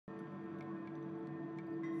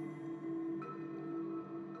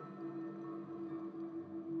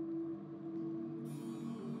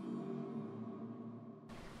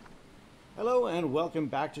Hello and welcome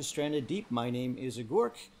back to Stranded Deep. My name is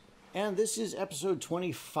Agork, and this is episode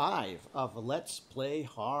 25 of Let's Play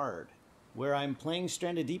Hard, where I'm playing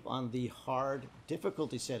Stranded Deep on the hard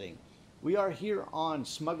difficulty setting. We are here on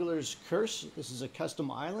Smugglers Curse. This is a custom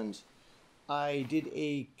island. I did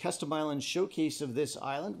a custom island showcase of this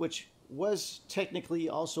island, which was technically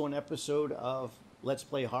also an episode of Let's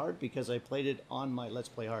Play Hard because I played it on my Let's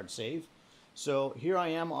Play Hard save. So here I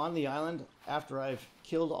am on the island after I've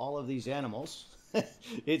killed all of these animals.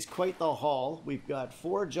 It's quite the haul. We've got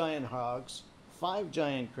 4 giant hogs, 5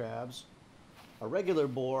 giant crabs, a regular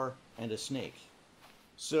boar, and a snake.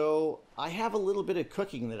 So I have a little bit of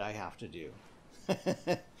cooking that I have to do.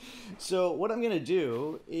 So what I'm going to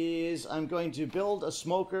do is I'm going to build a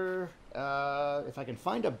smoker. If I can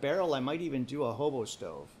find a barrel, I might even do a hobo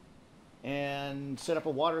stove. And set up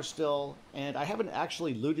a water still, and I haven't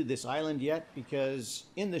actually looted this island yet because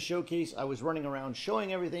in the showcase I was running around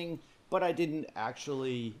showing everything, but I didn't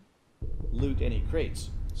actually loot any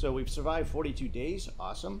crates. So we've survived 42 days,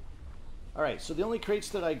 awesome. Alright, so the only crates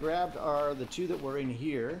that I grabbed are the 2 that were in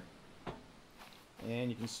here, and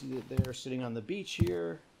you can see that they're sitting on the beach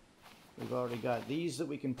here. We've already got these that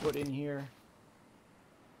we can put in here.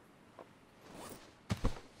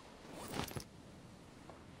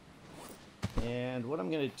 And what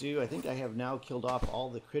I'm going to do, I think I have now killed off all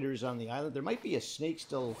the critters on the island. There might be a snake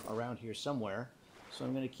still around here somewhere. So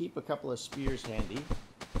I'm going to keep a couple of spears handy.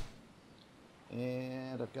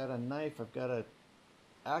 And I've got a knife. I've got an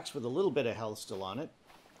axe with a little bit of health still on it.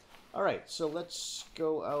 Alright, so let's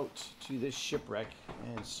go out to this shipwreck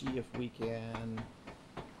and see if we can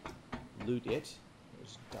loot it.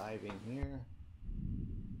 Let's dive in here.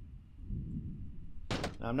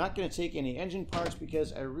 Now, I'm not going to take any engine parts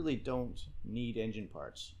because I really don't need engine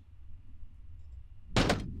parts.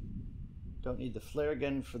 Don't need the flare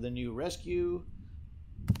gun for the new rescue.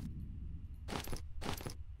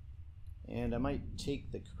 And I might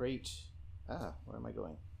take the crate. Where am I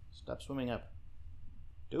going? Stop swimming up.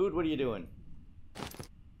 Dude, what are you doing?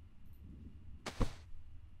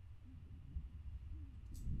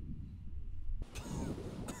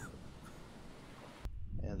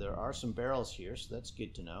 And there are some barrels here, so that's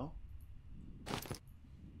good to know.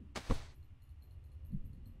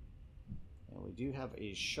 And we do have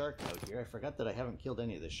a shark out here. I forgot that I haven't killed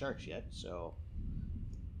any of the sharks yet, so...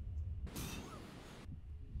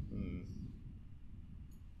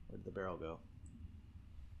 Where did the barrel go?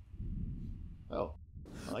 Oh.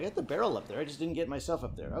 Well, I got the barrel up there. I just didn't get myself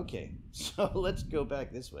up there. Okay, so let's go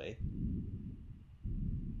back this way.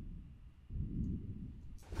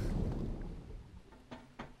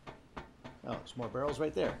 Oh, there's more barrels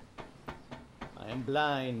right there. I am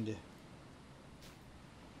blind.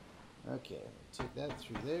 Okay, take that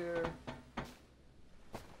through there.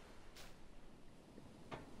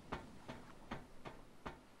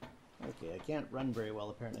 Okay, I can't run very well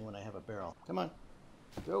apparently when I have a barrel. Come on,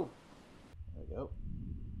 go. There we go.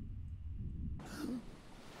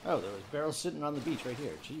 Oh, there was barrels sitting on the beach right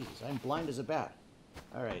here. Jesus, I'm blind as a bat.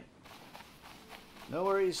 All right. No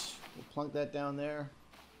worries. We'll plunk that down there.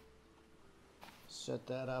 Set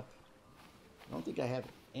that up. I don't think I have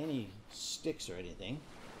any sticks or anything.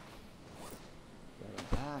 Got an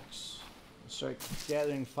axe. I'll start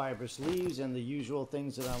gathering fibrous leaves and the usual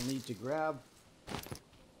things that I'll need to grab.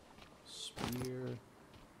 Spear.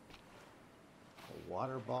 A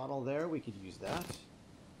water bottle there. We could use that.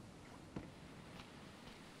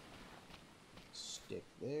 Stick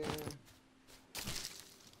there.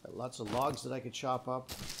 Got lots of logs that I could chop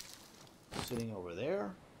up. Sitting over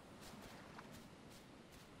there.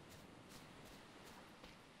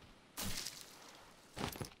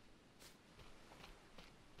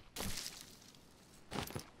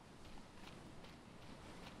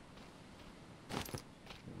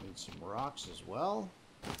 Some rocks as well.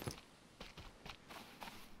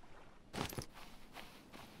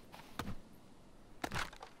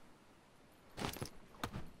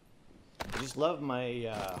 I just love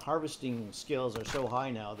my harvesting skills are so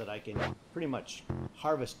high now that I can pretty much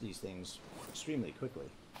harvest these things extremely quickly.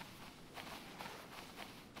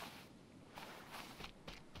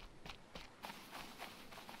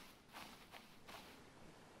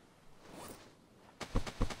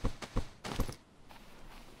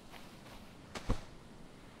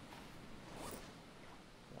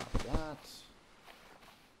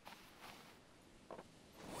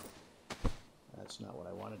 That's not what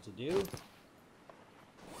I wanted to do.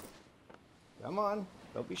 Come on,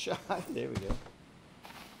 don't be shy. There we go.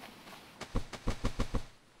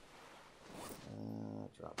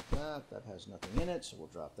 Drop that. That has nothing in it, so we'll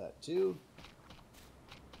drop that too.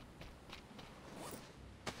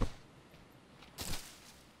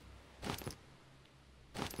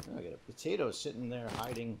 potato sitting there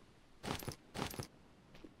hiding.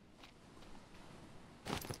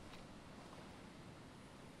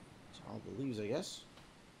 It's all the leaves, I guess.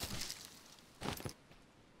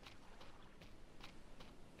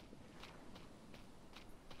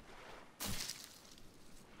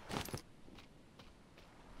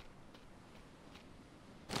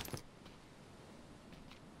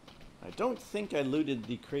 I don't think I looted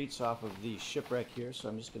the crates off of the shipwreck here, so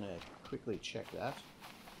I'm just going to quickly check that.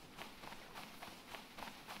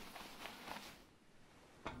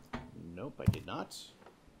 Nope, I did not.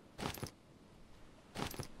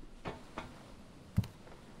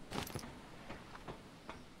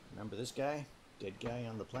 Remember this guy? Dead guy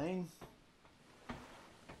on the plane?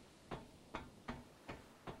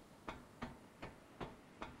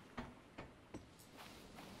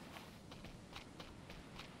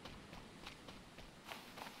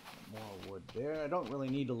 There. I don't really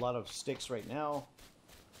need a lot of sticks right now.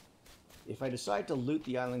 If I decide to loot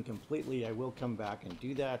the island completely, I will come back and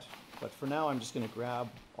do that. But for now, I'm just going to grab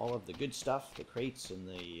all of the good stuff, the crates and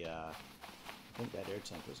the... I think that air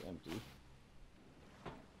tank was empty.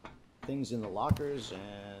 Things in the lockers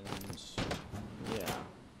and... yeah.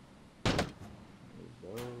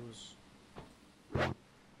 Move those.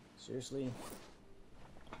 Seriously?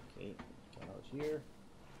 Okay, get out here.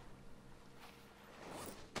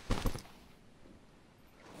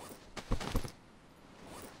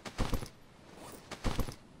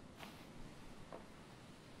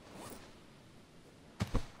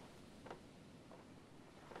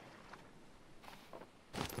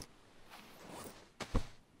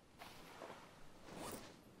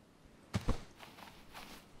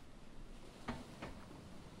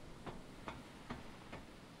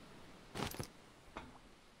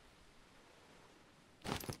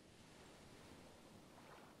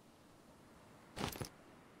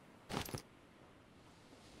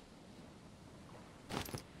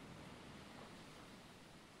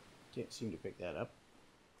 Can't seem to pick that up.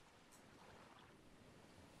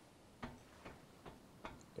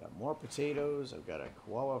 Got more potatoes. I've got a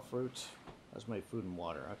koala fruit. That's my food and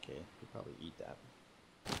water. Okay, could probably eat that.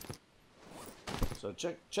 So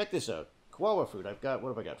check this out. Koala fruit. I've got, what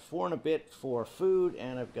have I got? 4 and a bit for food,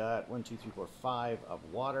 and I've got 1, 2, 3, 4, 5 of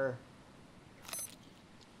water.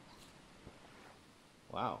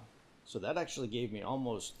 Wow. So that actually gave me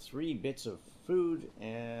almost 3 bits of food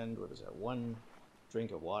and, what is that, 1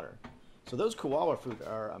 drink of water. So those koala fruit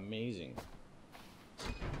are amazing.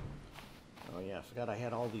 Oh yeah, I forgot I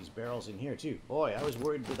had all these barrels in here too. Boy, I was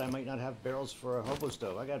worried that I might not have barrels for a hobo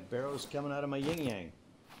stove. I got barrels coming out of my yin-yang.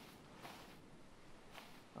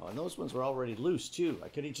 Oh, and those ones were already loose too. I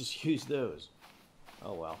could have just used those.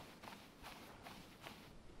 Oh well.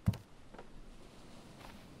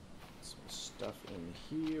 Some stuff in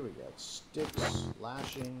here. We got sticks,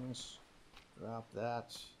 lashings. Drop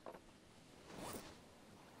that.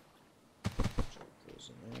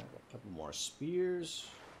 In there. Got a couple more spears.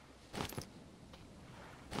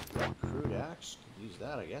 Crude axe. Could use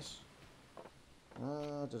that, I guess.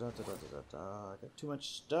 I got too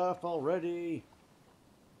much stuff already.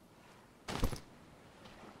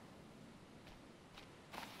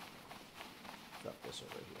 Drop this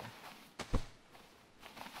over here.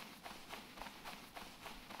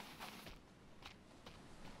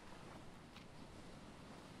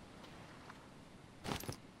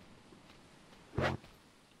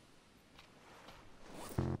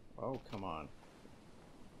 Oh, come on.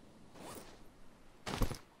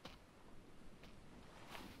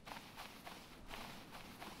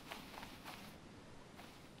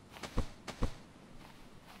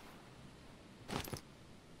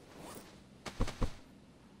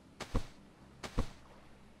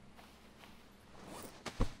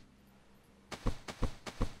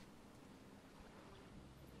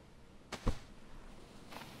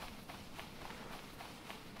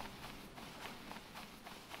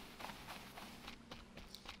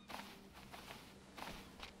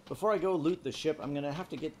 Before I go loot the ship, I'm going to have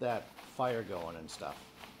to get that fire going and stuff.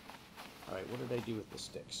 Alright, what did I do with the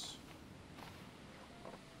sticks?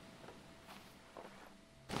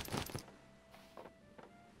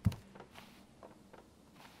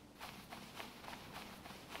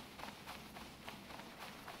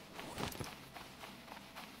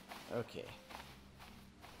 Okay.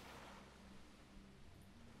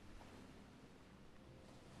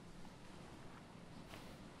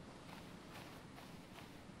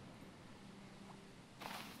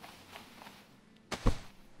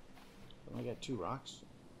 I got 2 rocks.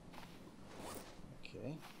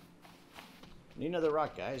 Okay. Need another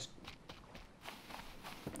rock, guys.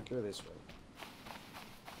 Go this way.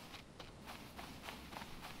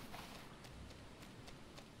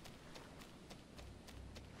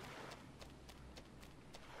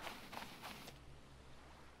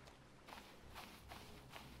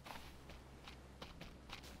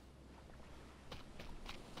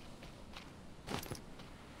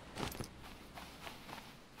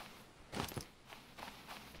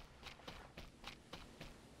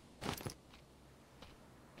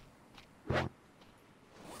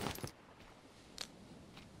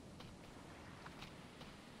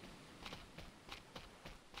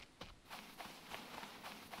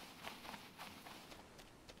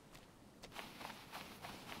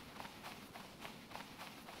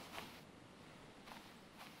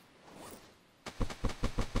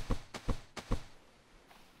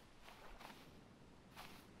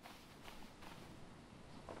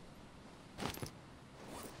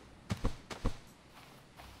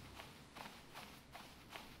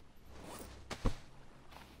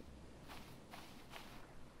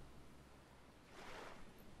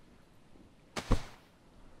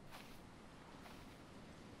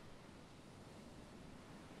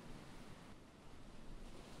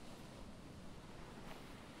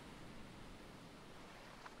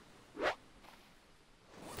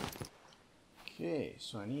 Okay,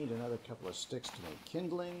 so I need another couple of sticks to make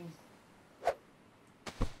kindling.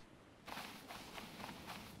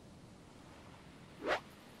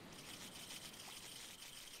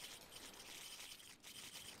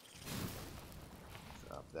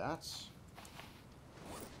 Drop that.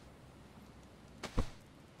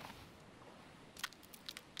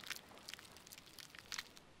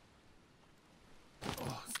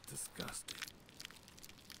 Oh, it's disgusting.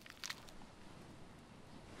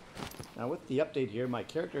 Now with the update here, my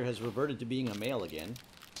character has reverted to being a male again.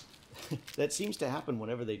 That seems to happen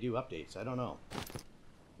whenever they do updates. I don't know.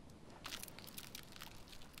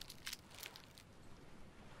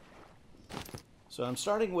 So I'm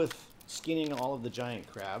starting with skinning all of the giant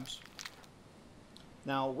crabs.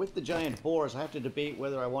 Now with the giant boars, I have to debate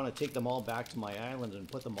whether I want to take them all back to my island and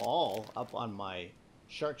put them all up on my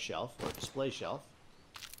shark shelf or display shelf.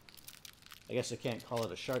 I guess I can't call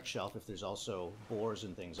it a shark shelf if there's also boars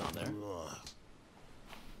and things on there. Ugh.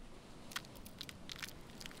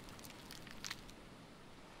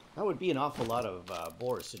 That would be an awful lot of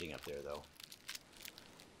boars sitting up there, though.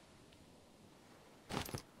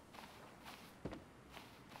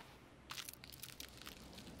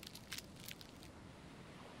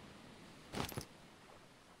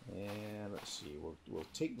 And let's see, we'll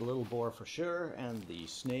take the little boar for sure, and the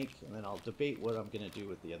snake, and then I'll debate what I'm going to do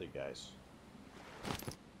with the other guys.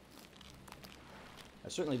 I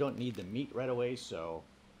certainly don't need the meat right away, so...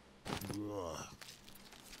 Ugh.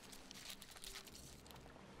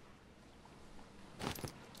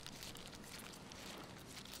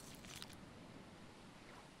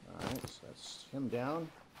 Alright, so that's him down,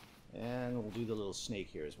 and we'll do the little snake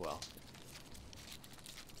here as well.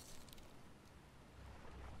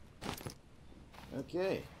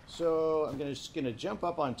 Okay, so I'm just gonna jump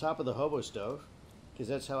up on top of the hobo stove, because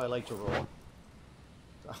that's how I like to roll.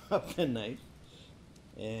 Up the knife.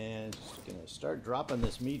 And just gonna start dropping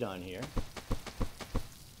this meat on here.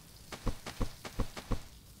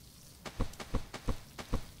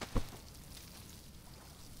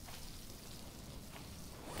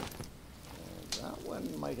 And that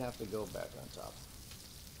one might have to go back on top.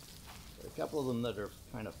 There are a couple of them that are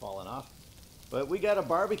kind of falling off. But we got a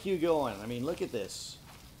barbecue going. I mean, look at this.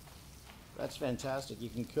 That's fantastic. You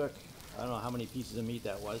can cook, I don't know how many pieces of meat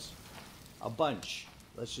that was. A bunch.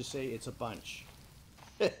 Let's just say it's a bunch.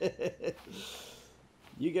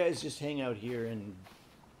 You guys just hang out here and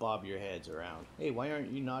bob your heads around. Hey, why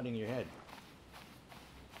aren't you nodding your head?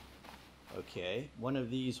 Okay, one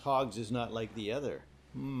of these hogs is not like the other.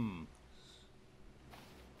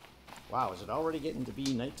 Wow, is it already getting to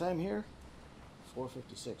be nighttime here?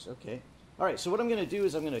 4:56, okay. Alright, so what I'm going to do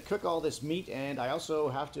is I'm going to cook all this meat, and I also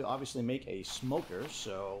have to obviously make a smoker,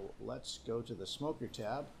 so let's go to the smoker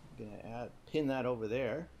tab. I'm going to pin that over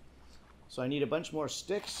there. So I need a bunch more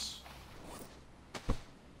sticks.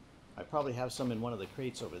 I probably have some in one of the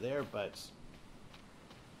crates over there, but,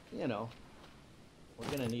 you know, we're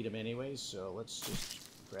going to need them anyways, so let's just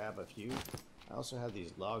grab a few. I also have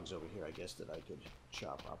these logs over here, I guess, that I could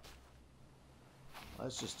chop up.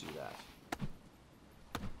 Let's just do that.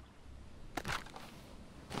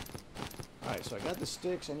 Alright, so I got the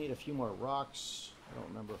sticks. I need a few more rocks. I don't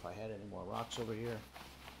remember if I had any more rocks over here.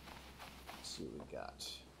 Let's see what we got.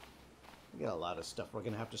 We got a lot of stuff we're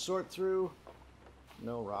going to have to sort through.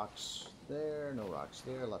 No rocks there, no rocks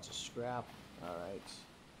there, lots of scrap. Alright.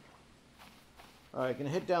 Alright, going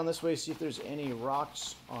to head down this way, see if there's any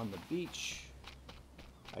rocks on the beach.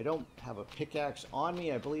 I don't have a pickaxe on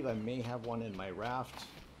me. I believe I may have one in my raft.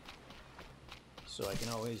 So I can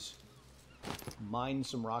always mine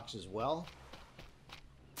some rocks as well.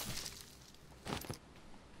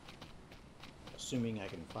 Assuming I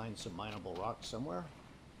can find some mineable rocks somewhere.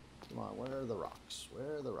 Come on, where are the rocks?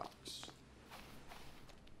 Where are the rocks?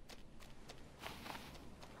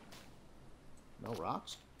 No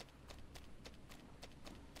rocks?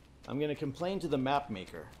 I'm going to complain to the map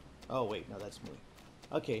maker. Oh, wait, no, that's me.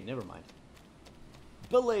 Okay, never mind.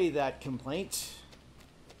 Belay that complaint.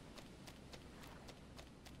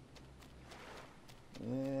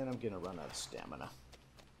 And I'm going to run out of stamina.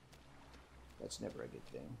 That's never a good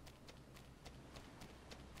thing.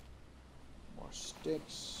 More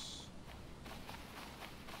sticks.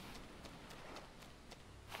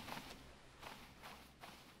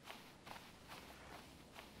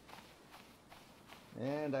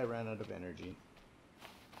 And I ran out of energy.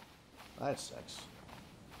 That sucks.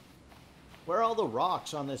 Where are all the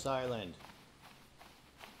rocks on this island?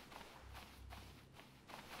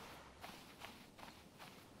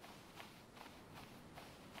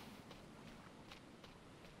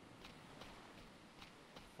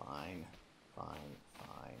 Fine, fine,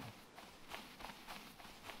 fine.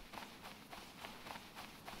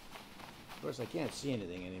 course, I can't see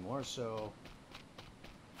anything anymore, so...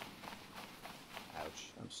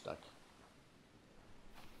 Ouch, I'm stuck.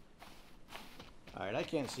 Alright, I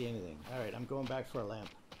can't see anything. Alright, I'm going back for a lamp.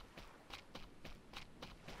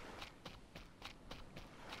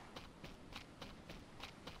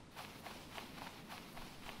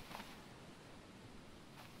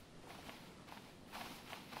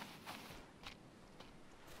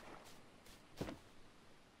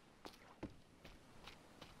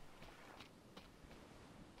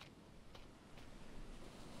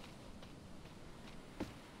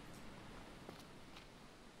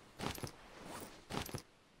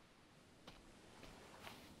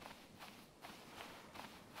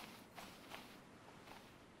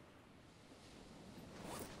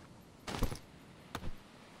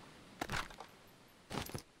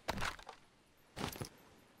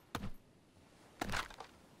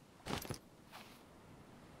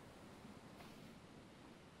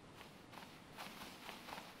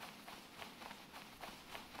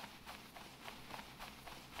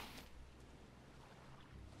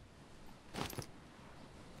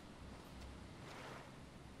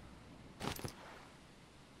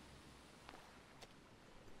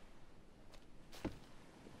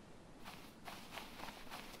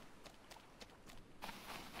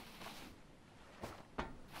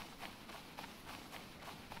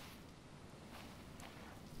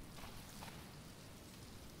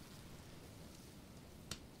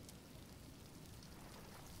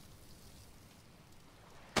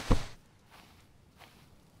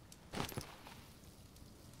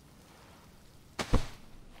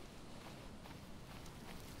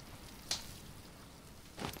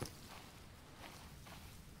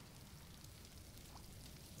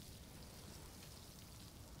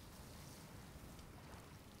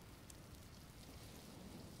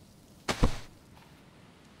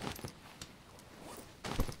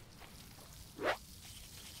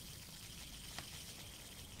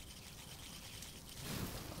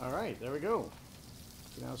 Alright, there we go.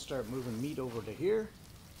 We can now start moving meat over to here.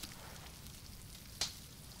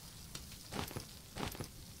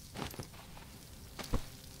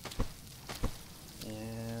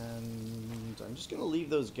 And I'm just going to leave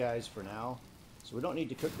those guys for now. So we don't need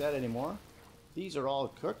to cook that anymore. These are all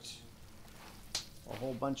cooked. A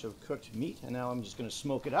whole bunch of cooked meat. And now I'm just going to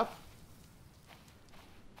smoke it up.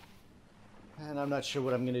 And I'm not sure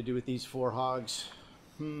what I'm going to do with these 4 hogs.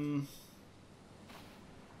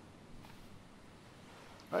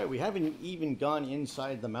 Alright, we haven't even gone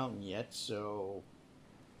inside the mountain yet, so...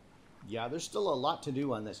 yeah, there's still a lot to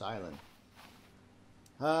do on this island.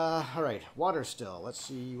 Alright, water still. Let's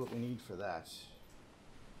see what we need for that.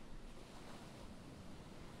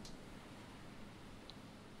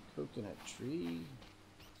 Coconut tree.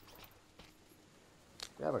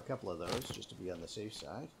 Grab a couple of those, just to be on the safe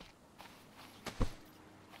side.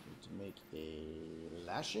 Need to make a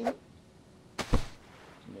lashing. To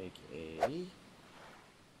make a...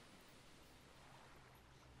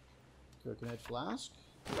 coconut flask.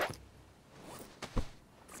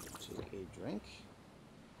 Take a drink.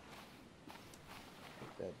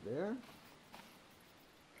 Put that there.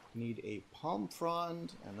 Need a palm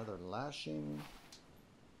frond, another lashing,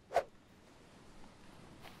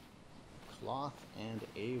 cloth, and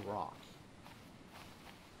a rock.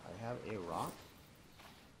 I have a rock.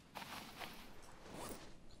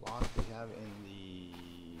 Cloth we have in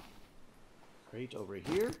the crate over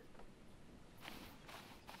here.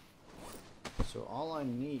 So all I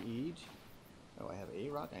need, oh, I have a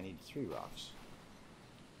rock, I need 3 rocks.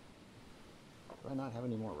 Do I not have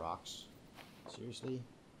any more rocks? Seriously?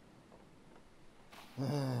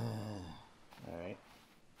 Alright.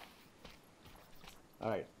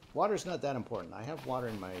 Alright, water's not that important. I have water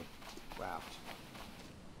in my raft.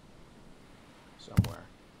 Somewhere.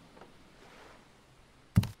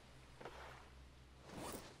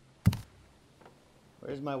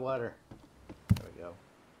 Where's my water? There we go.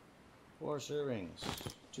 4 servings,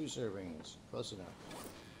 2 servings, close enough.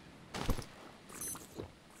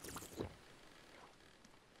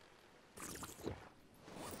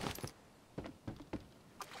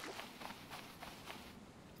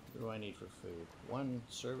 What do I need for food? 1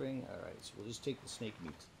 serving. Alright, so we'll just take the snake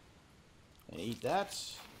meat and eat that.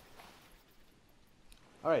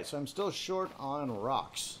 Alright, so I'm still short on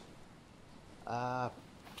rocks.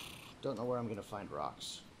 Don't know where I'm going to find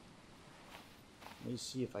rocks. Let me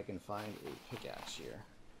see if I can find a pickaxe here.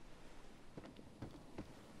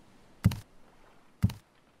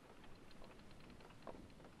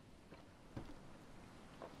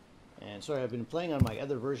 And sorry, I've been playing on my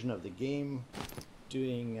other version of the game,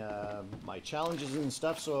 doing my challenges and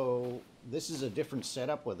stuff, so this is a different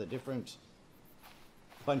setup with a different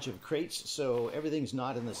bunch of crates, so everything's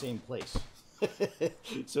not in the same place.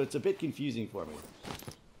 So it's a bit confusing for me.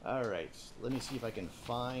 All right, let me see if I can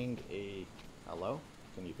find a... Hello?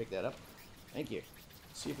 Can you pick that up? Thank you.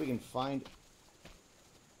 See if we can find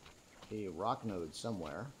a rock node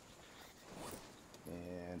somewhere.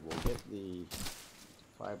 And we'll get the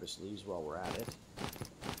fibrous leaves while we're at it.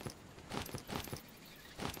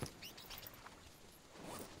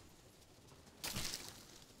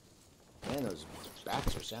 Man, those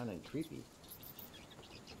bats are sounding creepy.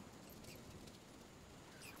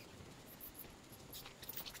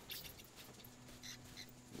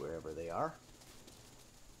 Wherever they are.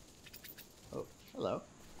 Oh, hello.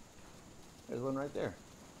 There's one right there.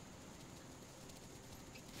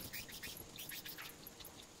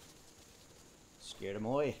 Scared him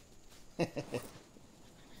away.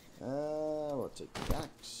 We'll take the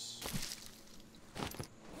axe.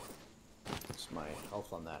 What's my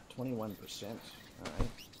health on that? 21%.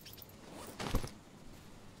 Alright.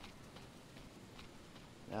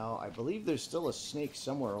 Now, I believe there's still a snake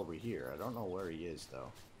somewhere over here. I don't know where he is,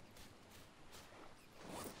 though.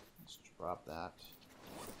 Let's drop that.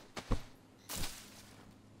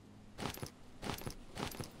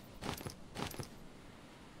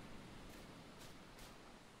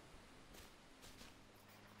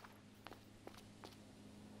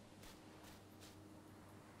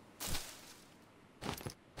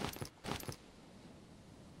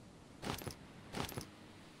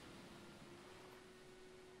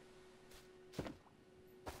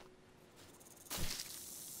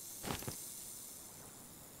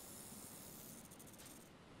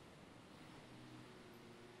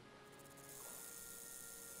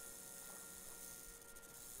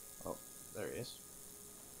 Oh, there he is.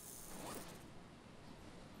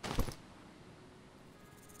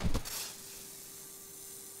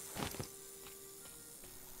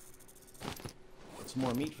 Get some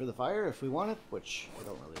more meat for the fire if we want it, which I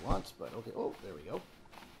don't really want, but okay. Oh, there we go.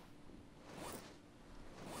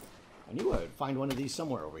 I knew I would find one of these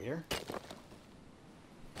somewhere over here.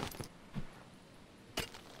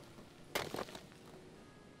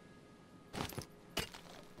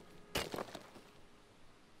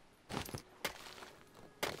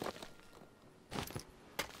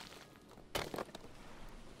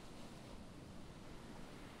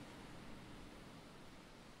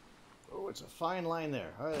 It's a fine line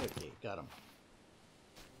there. Okay, got him.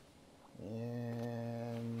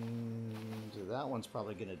 And that one's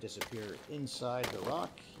probably going to disappear inside the rock.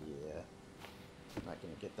 Yeah, I'm not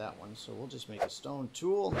going to get that one, so we'll just make a stone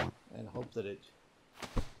tool and hope that it...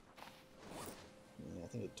 Yeah, I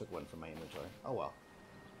think it took one from my inventory. Oh well.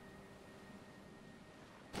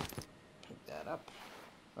 Pick that up.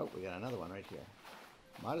 Oh, we got another one right here.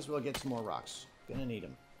 Might as well get some more rocks. Gonna need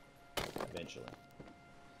them eventually.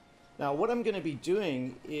 Now, what I'm going to be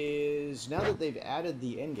doing is, now that they've added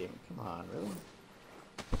the endgame... Come on, really?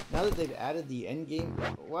 Now that they've added the endgame...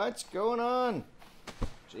 What's going on?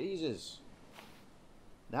 Jesus.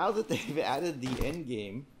 Now that they've added the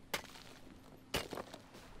endgame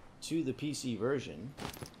to the PC version,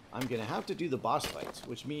 I'm going to have to do the boss fights,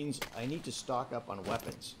 which means I need to stock up on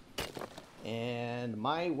weapons. And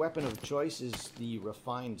my weapon of choice is the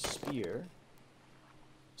refined spear.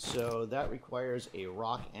 So that requires a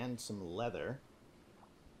rock and some leather.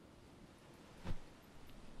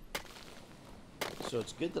 So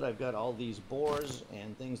it's good that I've got all these boars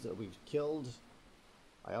and things that we've killed.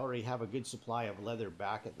 I already have a good supply of leather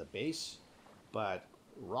back at the base, but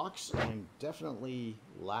rocks I'm definitely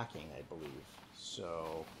lacking, I believe.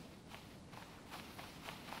 So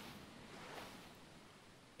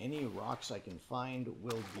any rocks I can find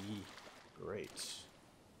will be great.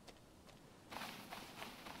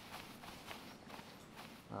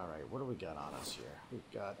 Alright, what do we got on us here? We've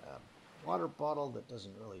got a water bottle that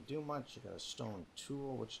doesn't really do much. We've got a stone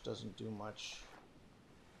tool, which doesn't do much.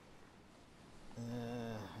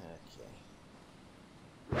 Okay.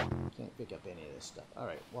 Can't pick up any of this stuff.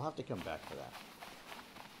 Alright, we'll have to come back for that.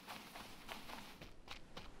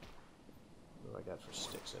 What do I got for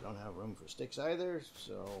sticks? I don't have room for sticks either,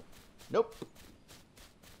 so... Nope!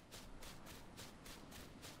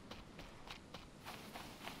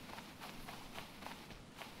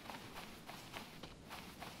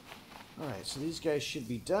 Alright, so these guys should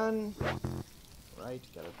be done. Right,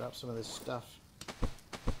 gotta drop some of this stuff.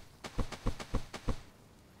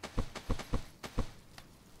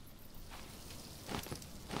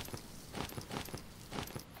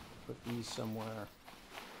 Put these somewhere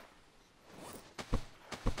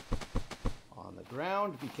on the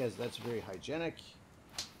ground because that's very hygienic.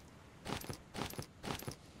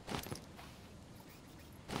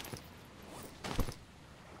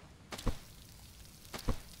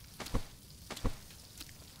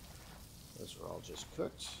 Those are all just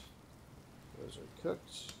cooked. Those are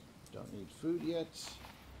cooked. Don't need food yet.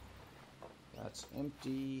 That's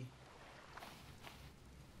empty.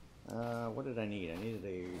 What did I need? I needed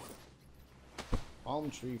a palm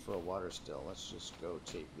tree for a water still. Let's just go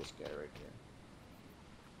take this guy right here.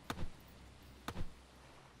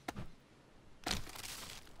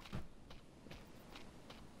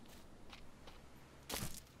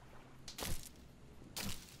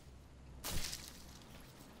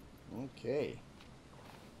 Okay.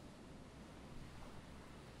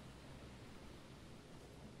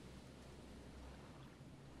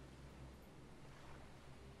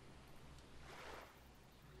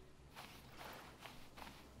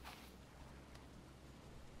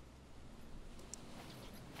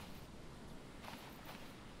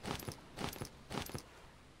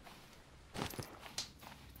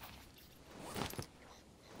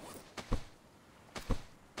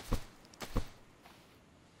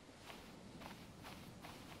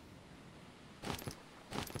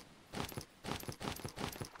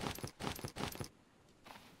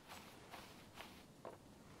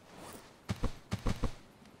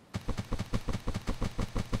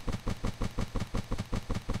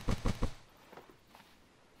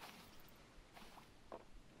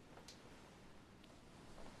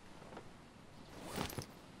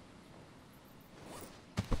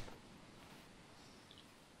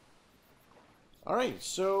 Alright,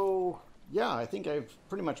 so yeah, I think I've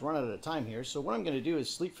pretty much run out of time here. So what I'm going to do is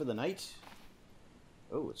sleep for the night.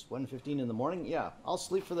 Oh, it's 1:15 in the morning. Yeah, I'll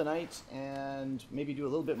sleep for the night and maybe do a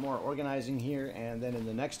little bit more organizing here. And then in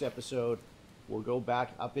the next episode, we'll go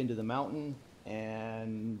back up into the mountain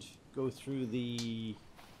and go through the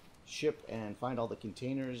ship and find all the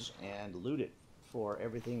containers and loot it for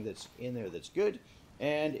everything that's in there that's good.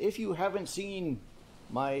 And if you haven't seen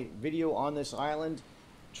my video on this island,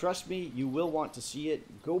 trust me, you will want to see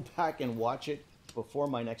it. Go back and watch it before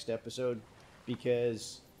my next episode,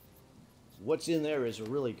 because what's in there is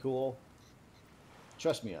really cool.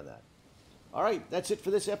 Trust me on that. All right, that's it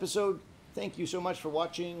for this episode. Thank you so much for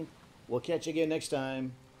watching. We'll catch you again next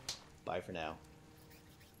time. Bye for now.